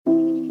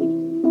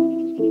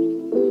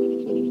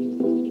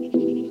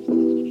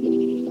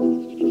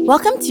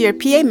Welcome to your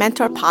PA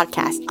Mentor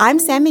podcast. I'm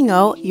Sam and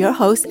Erin, your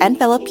host and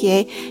fellow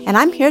PA, and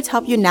I'm here to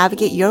help you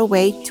navigate your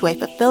way to a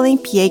fulfilling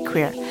PA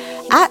career.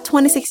 At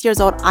 26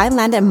 years old, I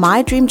landed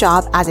my dream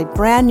job as a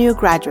brand new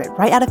graduate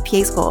right out of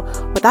PA school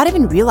without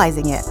even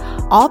realizing it,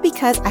 all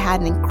because I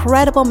had an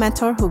incredible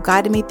mentor who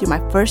guided me through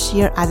my first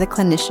year as a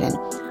clinician.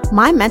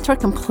 My mentor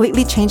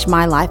completely changed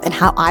my life and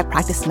how I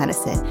practice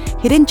medicine.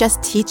 He didn't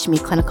just teach me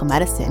clinical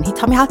medicine. He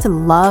taught me how to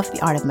love the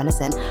art of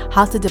medicine,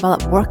 how to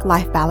develop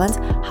work-life balance,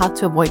 how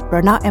to avoid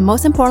burnout, and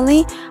most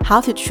importantly,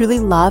 how to truly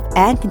love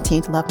and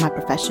continue to love my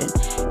profession.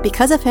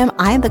 Because of him,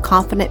 I am the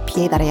confident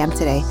PA that I am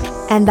today.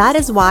 And that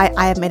is why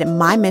I have made it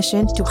my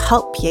mission to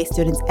help PA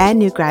students and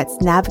new grads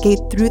navigate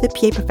through the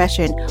PA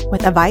profession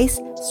with advice,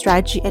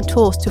 strategy, and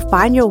tools to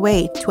find your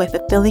way to a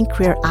fulfilling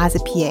career as a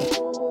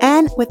PA.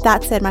 And with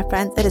that said, my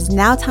friends, it is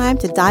now time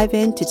to dive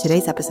into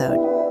today's episode.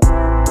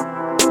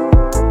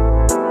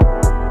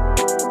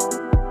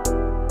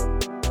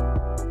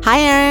 Hi,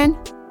 Erin.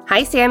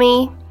 Hi,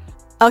 Sammy.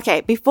 Okay,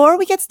 before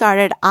we get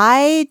started,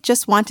 I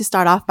just want to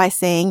start off by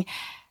saying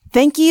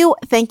thank you,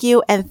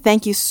 and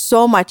thank you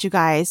so much, you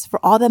guys,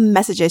 for all the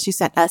messages you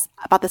sent us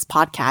about this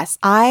podcast.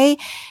 I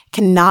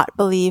cannot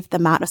believe the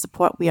amount of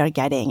support we are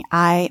getting.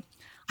 I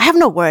have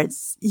no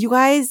words. You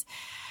guys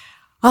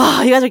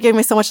are giving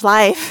me so much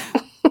life.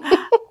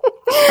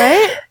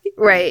 Right?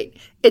 Right.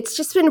 It's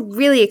just been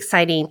really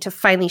exciting to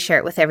finally share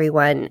it with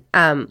everyone.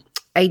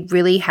 I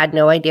really had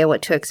no idea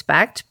what to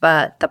expect,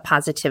 but the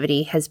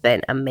positivity has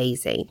been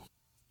amazing.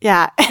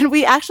 Yeah. And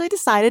we actually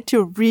decided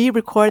to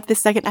re-record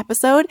this second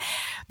episode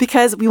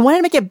because we wanted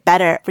to make it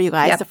better for you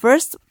guys. Yep. The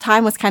first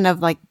time was kind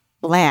of like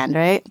bland,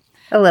 right?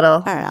 A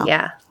little. I don't know.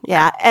 Yeah.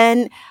 Yeah.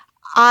 And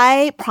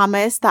I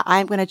promise that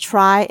I'm going to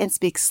try and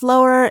speak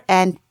slower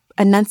and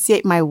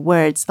enunciate my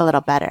words a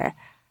little better.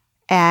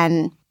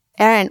 And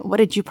Erin, what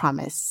did you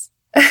promise?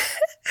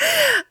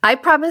 I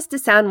promised to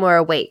sound more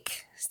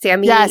awake.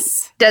 Sammy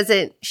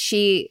doesn't.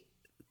 She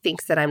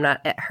thinks that I'm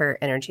not at her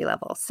energy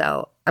level.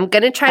 So I'm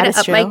going to try to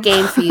up my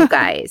game for you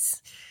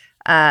guys.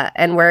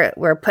 And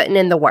we're putting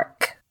in the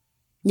work.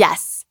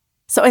 Yes.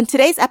 So in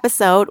today's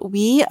episode,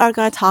 we are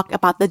going to talk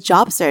about the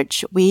job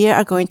search. We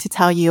are going to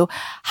tell you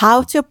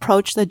how to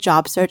approach the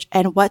job search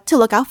and what to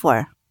look out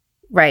for.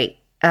 Right.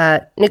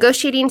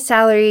 Negotiating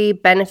salary,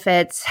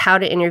 benefits, how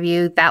to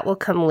interview, that will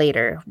come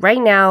later.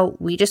 Right now,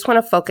 we just want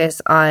to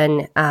focus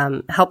on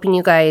helping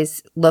you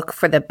guys look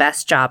for the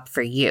best job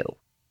for you.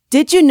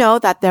 Did you know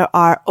that there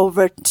are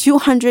over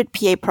 200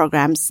 PA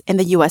programs in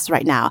the U.S.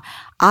 right now?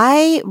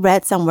 I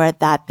read somewhere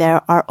that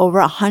there are over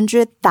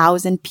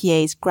 100,000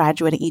 PAs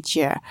graduating each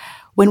year.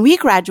 When we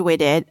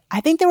graduated,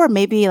 I think there were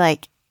maybe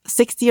like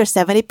 60 or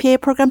 70 PA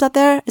programs out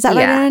there. Is that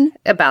right, Erin?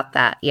 About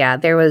that. Yeah,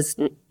 there was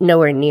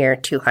nowhere near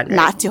 200.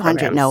 Not 200,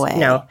 programs. No way.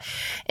 No.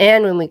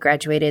 And when we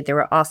graduated, there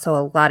were also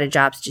a lot of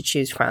jobs to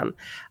choose from.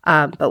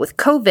 But with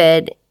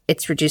COVID,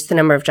 it's reduced the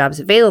number of jobs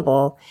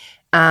available.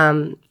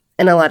 And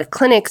a lot of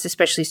clinics,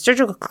 especially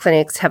surgical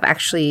clinics, have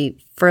actually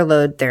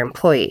furloughed their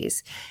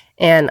employees.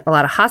 And a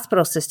lot of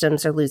hospital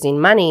systems are losing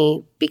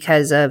money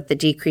because of the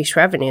decreased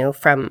revenue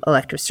from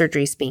elective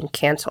surgeries being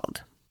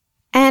canceled.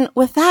 And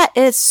with that,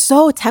 it's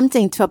so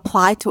tempting to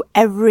apply to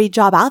every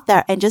job out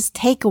there and just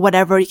take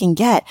whatever you can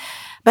get.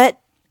 But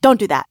don't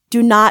do that.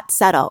 Do not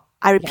settle.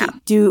 I repeat,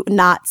 do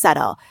not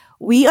settle.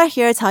 We are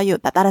here to tell you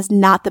that that is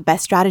not the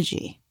best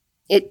strategy.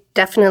 It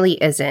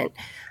definitely isn't.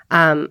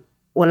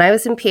 When I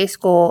was in PA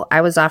school,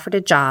 I was offered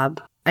a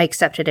job. I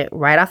accepted it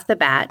right off the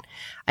bat.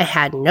 I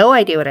had no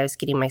idea what I was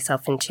getting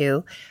myself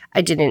into.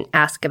 I didn't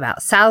ask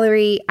about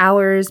salary,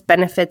 hours,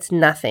 benefits,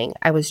 nothing.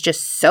 I was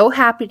just so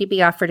happy to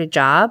be offered a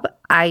job,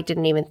 I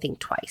didn't even think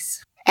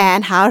twice.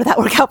 And how did that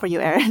work out for you,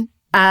 Erin?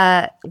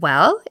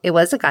 Well, it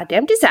was a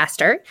goddamn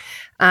disaster.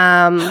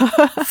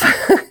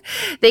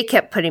 They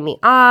kept putting me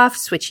off,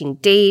 switching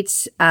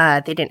dates.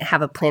 They didn't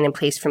have a plan in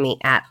place for me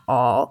at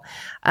all.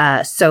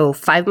 So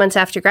 5 months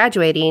after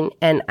graduating,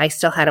 and I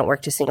still hadn't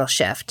worked a single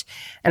shift.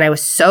 And I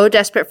was so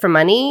desperate for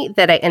money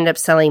that I ended up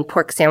selling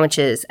pork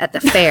sandwiches at the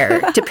fair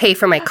to pay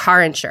for my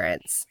car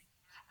insurance.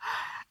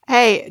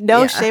 Hey,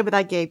 no shame with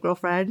that game,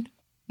 girlfriend.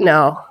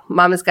 No,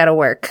 mama's got to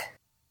work.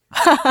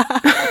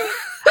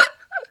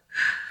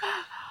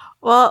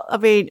 Well, I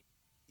mean,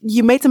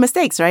 you made some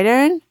mistakes, right,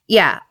 Erin?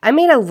 Yeah, I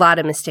made a lot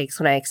of mistakes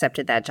when I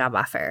accepted that job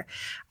offer.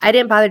 I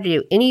didn't bother to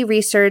do any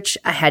research.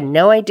 I had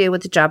no idea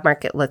what the job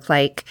market looked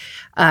like.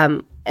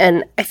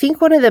 And I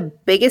think one of the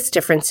biggest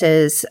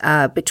differences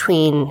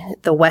between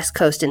the West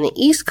Coast and the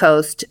East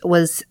Coast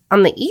was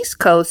on the East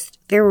Coast,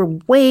 there were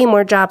way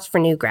more jobs for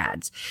new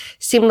grads.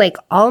 Seemed like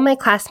all my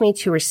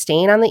classmates who were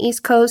staying on the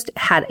East Coast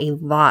had a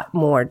lot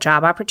more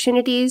job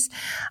opportunities.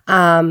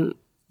 And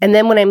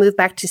then when I moved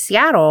back to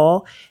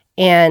Seattle,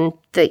 and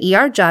the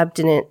ER job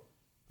didn't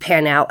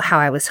pan out how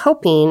I was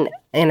hoping,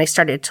 and I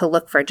started to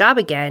look for a job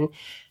again,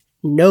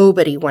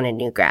 nobody wanted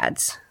new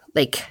grads.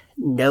 Like,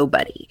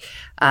 nobody.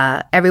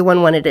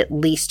 Everyone wanted at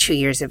least 2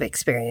 years of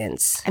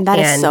experience. And that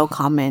is so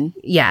common.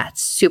 Yeah,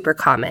 it's super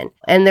common.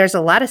 And there's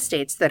a lot of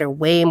states that are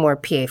way more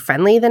PA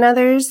friendly than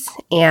others.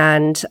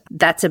 And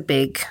that's a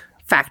big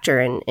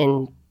factor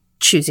in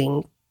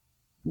choosing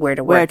where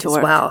to work as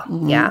well.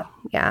 Mm-hmm.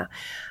 Yeah.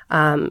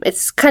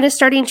 It's kind of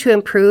starting to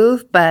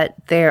improve, but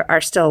there are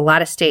still a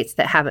lot of states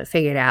that haven't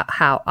figured out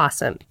how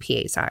awesome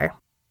PAs are.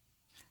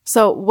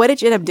 So what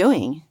did you end up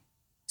doing?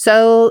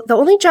 So the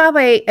only job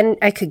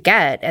I could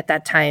get at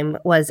that time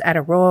was at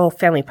a rural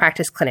family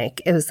practice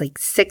clinic. It was like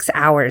 6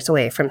 hours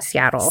away from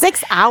Seattle.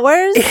 6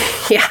 hours?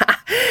 Yeah.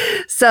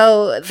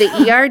 So the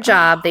ER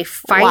job, they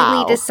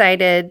finally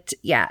decided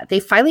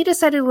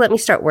to let me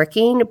start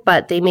working,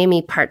 but they made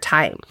me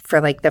part-time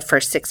for like the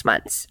first 6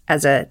 months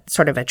as a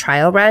sort of a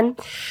trial run.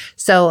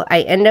 So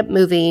I ended up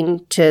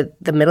moving to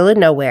the middle of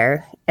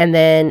nowhere. And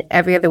then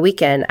every other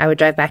weekend, I would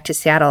drive back to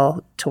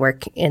Seattle to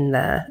work in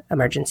the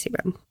emergency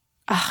room.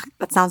 Ugh,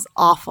 that sounds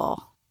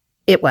awful.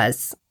 It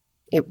was.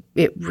 It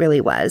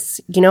really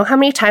was. You know how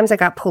many times I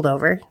got pulled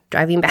over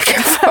driving back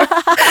and forth?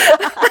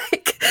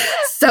 Like,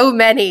 so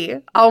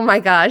many. Oh my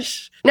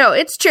gosh. No,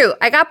 it's true.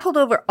 I got pulled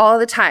over all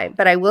the time,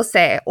 but I will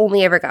say I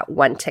only ever got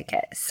one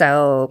ticket.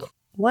 So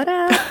what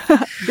up?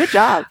 Good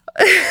job.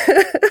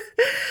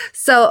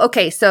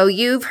 So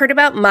you've heard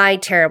about my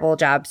terrible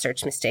job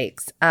search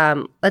mistakes.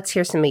 Let's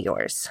hear some of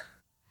yours.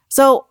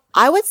 So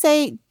I would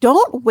say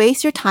don't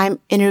waste your time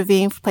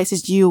interviewing for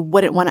places you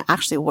wouldn't want to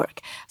actually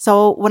work.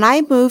 So when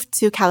I moved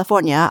to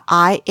California,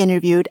 I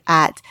interviewed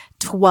at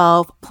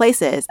 12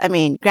 places. I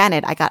mean,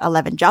 granted, I got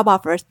 11 job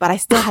offers, but I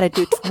still had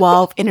to do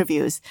 12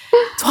 interviews.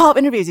 12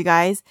 interviews, you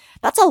guys.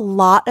 That's a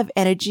lot of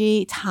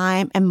energy,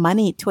 time, and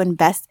money to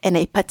invest in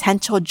a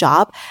potential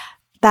job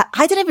that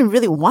I didn't even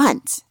really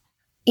want.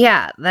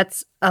 Yeah,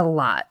 that's a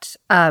lot.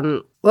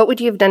 What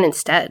would you have done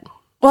instead?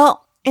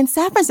 Well, in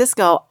San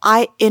Francisco,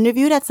 I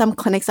interviewed at some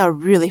clinics that were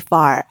really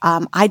far.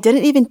 I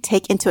didn't even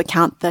take into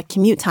account the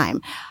commute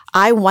time.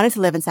 I wanted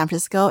to live in San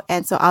Francisco,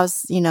 and so I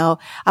was,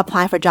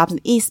 applying for jobs in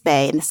the East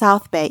Bay, in the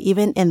South Bay,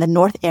 even in the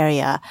North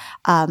area.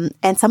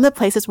 And some of the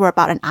places were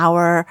about an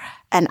hour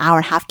and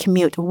a half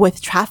commute with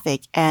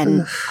traffic.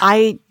 And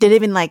I didn't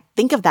even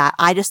think of that.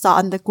 I just saw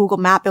on the Google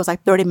map, it was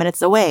like 30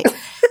 minutes away,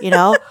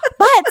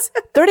 but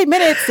 30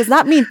 minutes does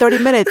not mean 30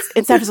 minutes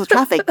in San Francisco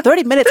traffic.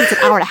 30 minutes is an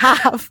hour and a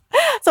half.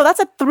 So that's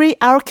a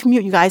 3-hour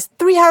commute, you guys.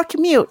 3-hour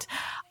commute.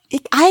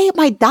 I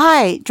might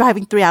die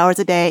driving 3 hours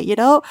a day,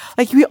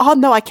 we all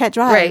know I can't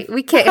drive. Right.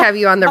 We can't have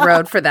you on the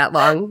road for that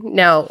long.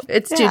 No,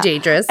 it's too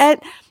dangerous. And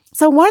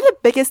so one of the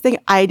biggest thing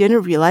I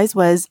didn't realize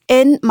was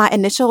in my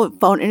initial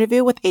phone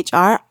interview with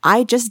HR,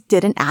 I just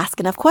didn't ask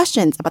enough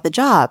questions about the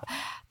job.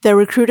 The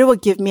recruiter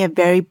would give me a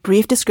very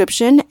brief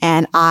description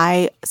and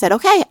I said,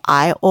 okay,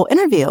 I will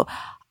interview.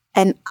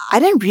 And I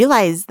didn't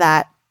realize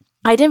that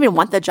I didn't even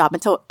want the job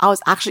until I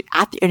was actually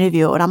at the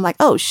interview. And I'm like,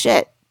 oh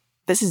shit,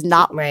 this is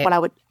not what I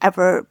would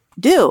ever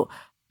do.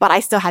 But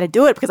I still had to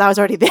do it because I was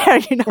already there,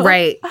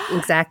 Right,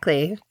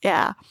 exactly.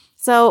 Yeah.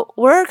 So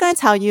we're going to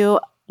tell you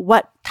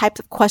what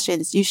types of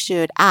questions you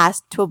should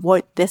ask to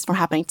avoid this from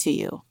happening to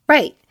you.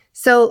 Right.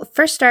 So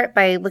first start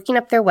by looking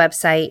up their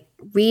website,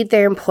 read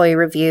their employee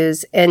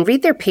reviews, and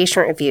read their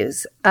patient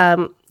reviews.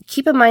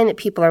 Keep in mind that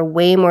people are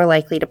way more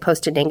likely to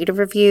post a negative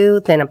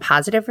review than a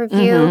positive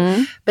review.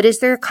 Mm-hmm. But is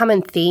there a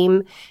common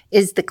theme?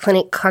 Is the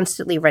clinic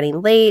constantly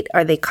running late?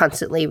 Are they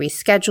constantly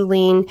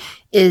rescheduling?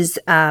 Is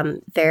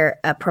there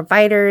a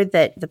provider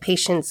that the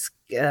patients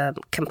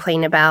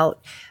complain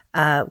about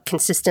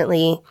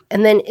consistently?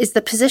 And then is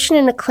the position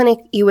in a clinic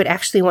you would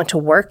actually want to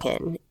work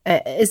in?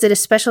 Is it a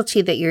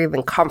specialty that you're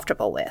even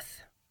comfortable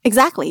with?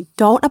 Exactly.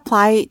 Don't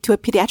apply to a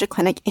pediatric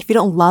clinic if you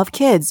don't love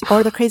kids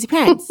or the crazy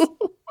parents.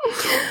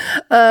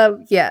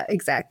 Yeah,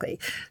 exactly.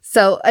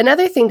 So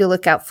another thing to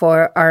look out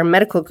for are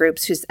medical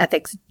groups whose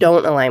ethics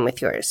don't align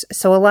with yours.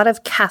 So a lot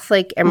of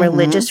Catholic and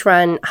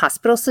religious-run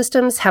hospital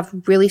systems have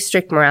really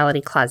strict morality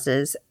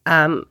clauses,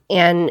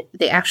 and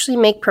they actually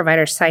make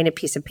providers sign a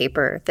piece of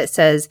paper that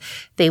says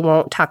they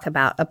won't talk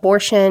about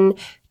abortion,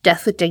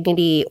 death with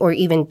dignity, or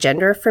even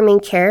gender-affirming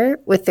care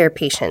with their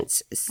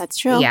patients. That's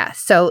true. Yeah.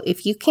 So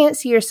if you can't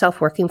see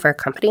yourself working for a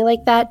company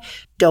like that,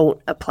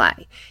 don't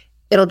apply.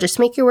 It'll just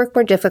make your work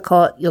more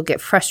difficult. You'll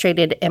get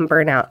frustrated and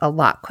burn out a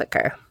lot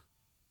quicker.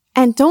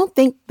 And don't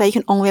think that you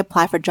can only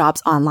apply for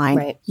jobs online.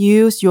 Right.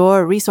 Use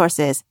your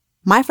resources.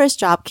 My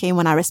first job came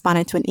when I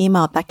responded to an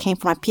email that came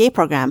from my PA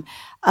program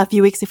a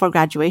few weeks before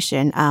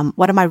graduation.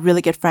 One of my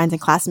really good friends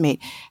and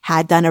classmate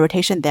had done a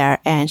rotation there,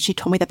 and she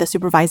told me that the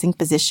supervising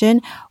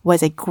physician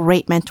was a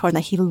great mentor and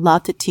that he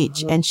loved to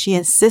teach. And she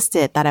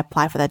insisted that I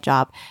apply for that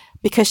job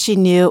because she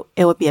knew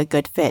it would be a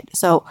good fit.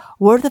 So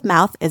word of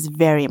mouth is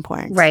very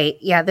important. Right.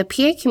 Yeah. The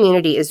PA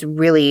community is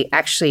really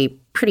actually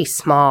pretty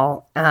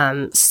small.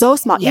 So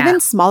small. Yeah.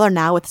 Even smaller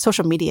now with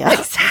social media.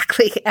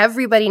 Exactly.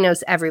 Everybody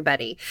knows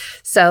everybody.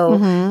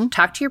 So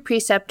talk to your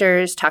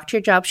preceptors, talk to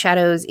your job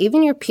shadows,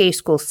 even your PA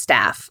school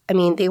staff. I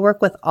mean, they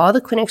work with all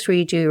the clinics where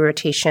you do your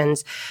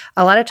rotations.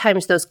 A lot of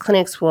times those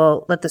clinics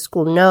will let the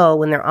school know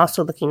when they're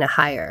also looking to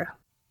hire.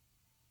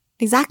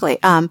 Exactly.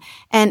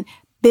 And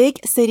big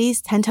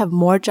cities tend to have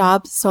more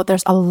jobs, so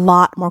there's a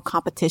lot more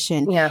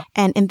competition. Yeah.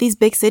 And in these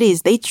big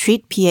cities, they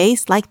treat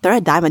PAs like they're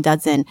a dime a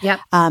dozen. Yep.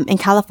 In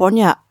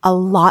California, a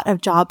lot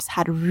of jobs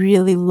had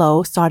really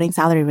low starting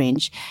salary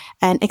range.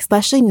 And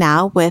especially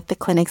now with the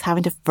clinics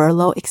having to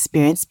furlough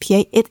experienced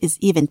PA, it is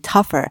even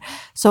tougher.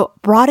 So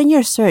broaden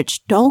your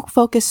search. Don't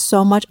focus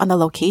so much on the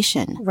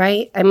location.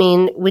 Right. I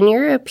mean, when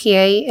you're a PA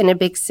in a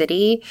big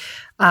city,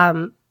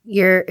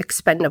 you're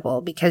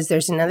expendable because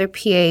there's another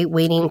PA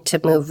waiting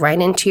to move right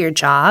into your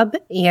job.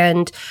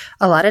 And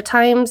a lot of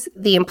times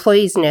the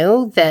employees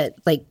know that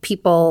like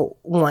people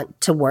want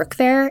to work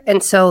there.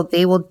 And so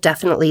they will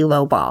definitely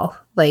lowball.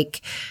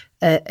 Like,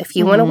 if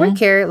you want to work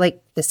here,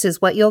 like this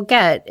is what you'll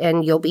get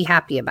and you'll be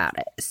happy about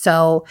it.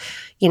 So,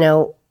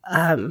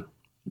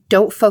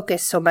 don't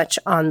focus so much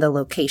on the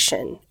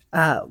location.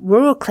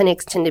 Rural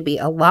clinics tend to be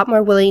a lot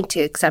more willing to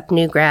accept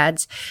new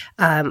grads,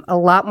 a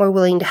lot more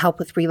willing to help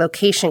with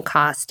relocation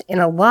costs, and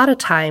a lot of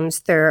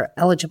times they're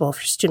eligible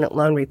for student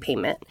loan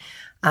repayment.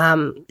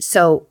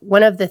 So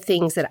one of the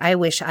things that I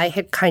wish I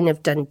had kind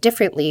of done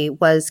differently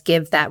was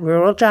give that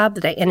rural job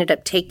that I ended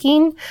up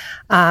taking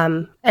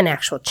an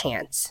actual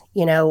chance.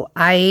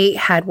 I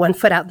had one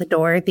foot out the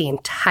door the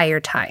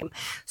entire time.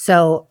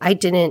 So I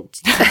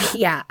didn't,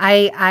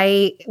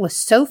 I was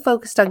so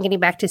focused on getting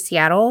back to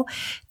Seattle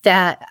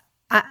that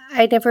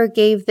I never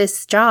gave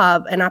this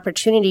job an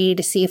opportunity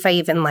to see if I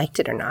even liked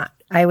it or not.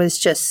 I was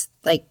just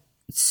like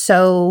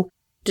so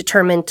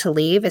determined to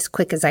leave as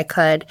quick as I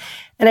could.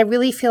 And I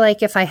really feel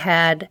like if I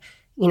had,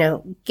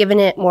 given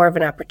it more of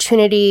an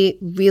opportunity,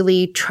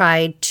 really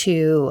tried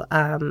to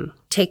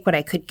take what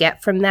I could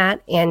get from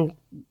that and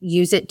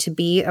use it to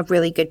be a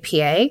really good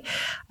PA,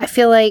 I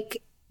feel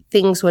like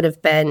things would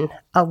have been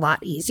a lot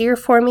easier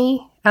for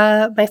me.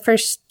 My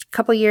first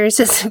couple years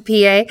as a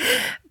PA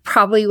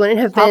probably wouldn't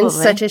have been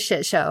such a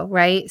shit show,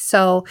 right?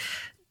 So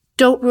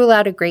don't rule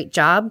out a great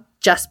job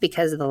just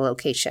because of the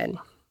location.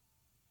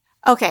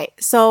 Okay,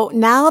 so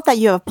now that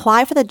you have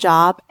applied for the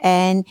job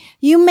and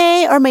you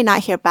may or may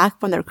not hear back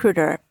from the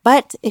recruiter,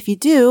 but if you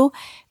do,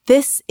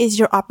 this is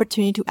your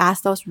opportunity to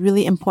ask those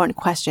really important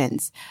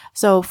questions.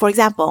 So for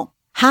example,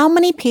 how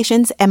many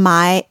patients am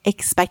I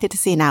expected to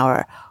see an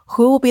hour?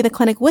 Who will be the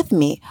clinic with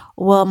me?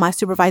 Will my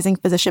supervising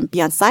physician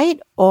be on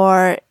site,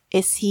 or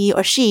is he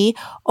or she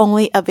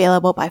only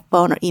available by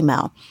phone or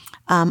email?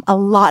 A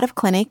lot of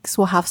clinics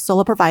will have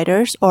solo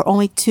providers or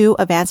only 2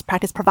 advanced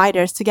practice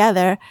providers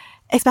together,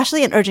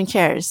 especially in urgent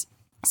cares.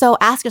 So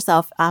ask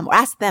yourself, or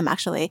ask them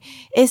actually,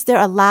 is there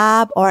a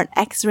lab or an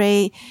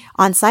x-ray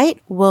on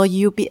site? Will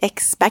you be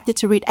expected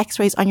to read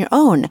x-rays on your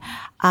own?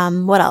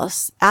 What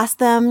else? Ask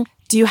them,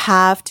 do you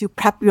have to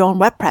prep your own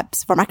web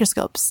preps for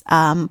microscopes?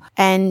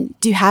 And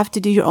do you have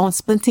to do your own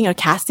splinting or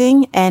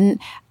casting?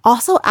 And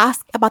also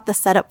ask about the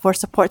setup for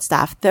support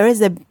staff. There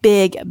is a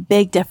big,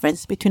 big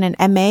difference between an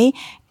MA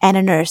and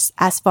a nurse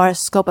as far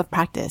as scope of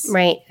practice.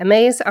 Right.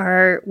 MAs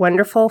are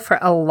wonderful for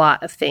a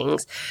lot of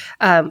things,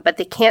 but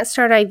they can't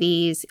start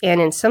IVs,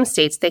 and in some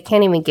states, they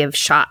can't even give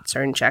shots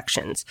or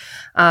injections.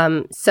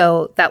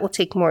 So that will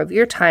take more of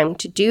your time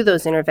to do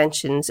those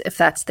interventions if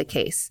that's the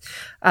case.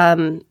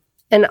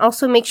 And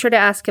also make sure to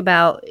ask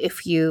about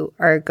if you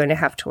are going to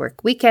have to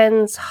work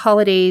weekends,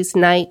 holidays,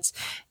 nights,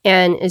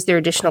 and is there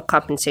additional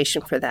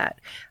compensation for that?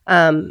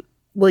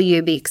 Will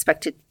you be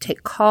expected to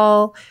take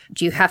call?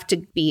 Do you have to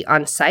be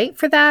on site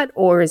for that,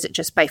 or is it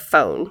just by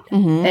phone?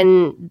 Mm-hmm.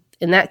 And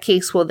in that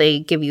case, will they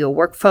give you a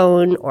work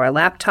phone or a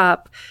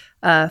laptop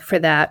for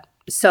that?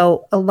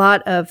 So a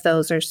lot of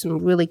those are some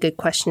really good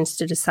questions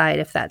to decide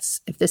if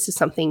this is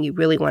something you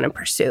really want to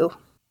pursue.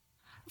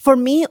 For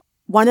me,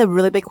 one of the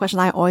really big questions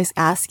I always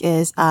ask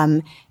is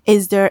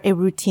there a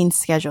routine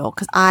schedule?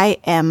 Because I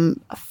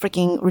am a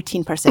freaking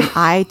routine person.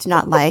 I do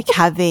not like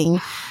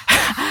having,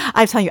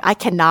 I'm telling you, I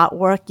cannot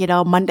work,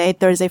 Monday,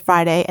 Thursday,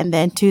 Friday, and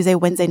then Tuesday,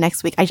 Wednesday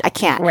next week. I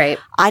can't. Right.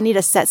 I need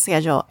a set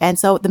schedule. And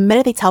so the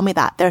minute they tell me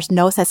that there's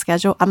no set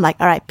schedule, I'm like,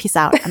 all right, peace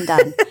out. I'm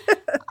done.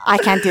 I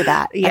can't do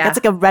that. Yeah. That's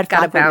like a red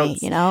flag for me,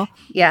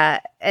 Yeah.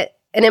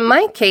 And in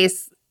my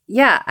case,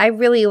 yeah, I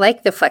really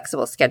like the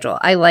flexible schedule.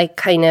 I like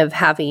kind of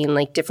having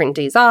like different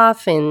days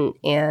off and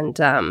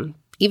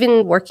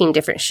even working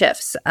different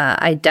shifts.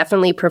 I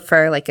definitely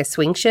prefer like a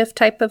swing shift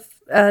type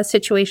of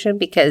situation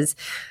because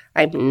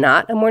I'm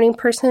not a morning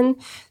person.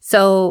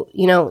 So,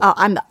 Oh,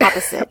 I'm the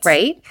opposite.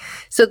 Right?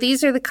 So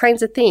these are the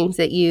kinds of things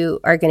that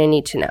you are going to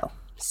need to know.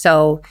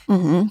 So,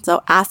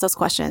 So ask those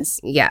questions.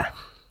 Yeah.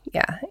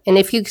 Yeah. And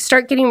if you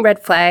start getting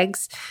red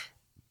flags,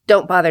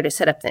 don't bother to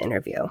set up the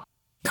interview.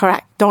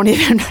 Correct. Don't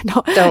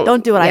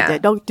do what I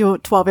did. Don't do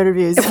 12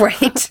 interviews. Right.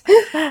 It's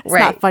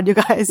not fun, you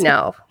guys.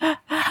 No.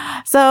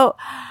 So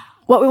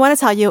what we want to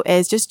tell you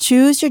is just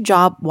choose your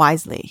job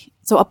wisely.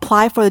 So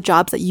apply for the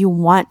jobs that you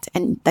want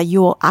and that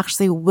you will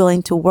actually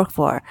willing to work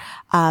for.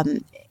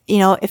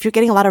 If you're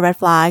getting a lot of red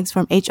flags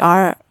from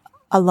HR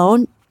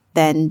alone,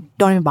 then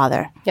don't even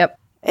bother. Yep.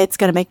 it's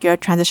going to make your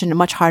transition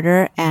much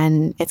harder,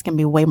 and it's going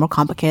to be way more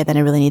complicated than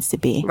it really needs to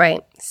be.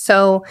 Right.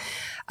 So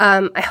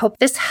I hope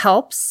this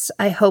helps.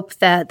 I hope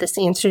that this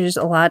answers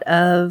a lot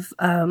of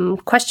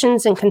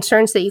questions and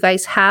concerns that you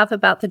guys have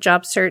about the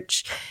job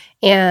search.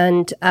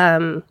 And,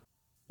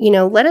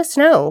 let us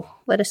know.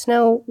 Let us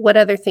know what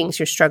other things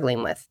you're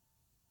struggling with.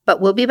 But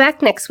we'll be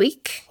back next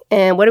week.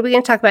 And what are we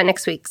going to talk about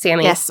next week,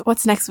 Sammy? Yes.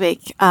 What's next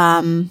week?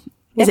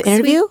 Is it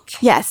interview? Week?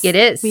 Yes. It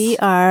is. We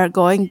are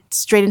going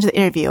straight into the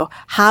interview.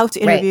 How to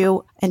interview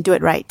and do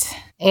it right.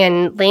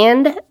 And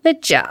land the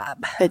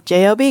job. The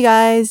job,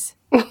 guys.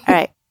 All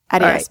right.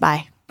 Adios. All right.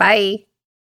 Bye. Bye.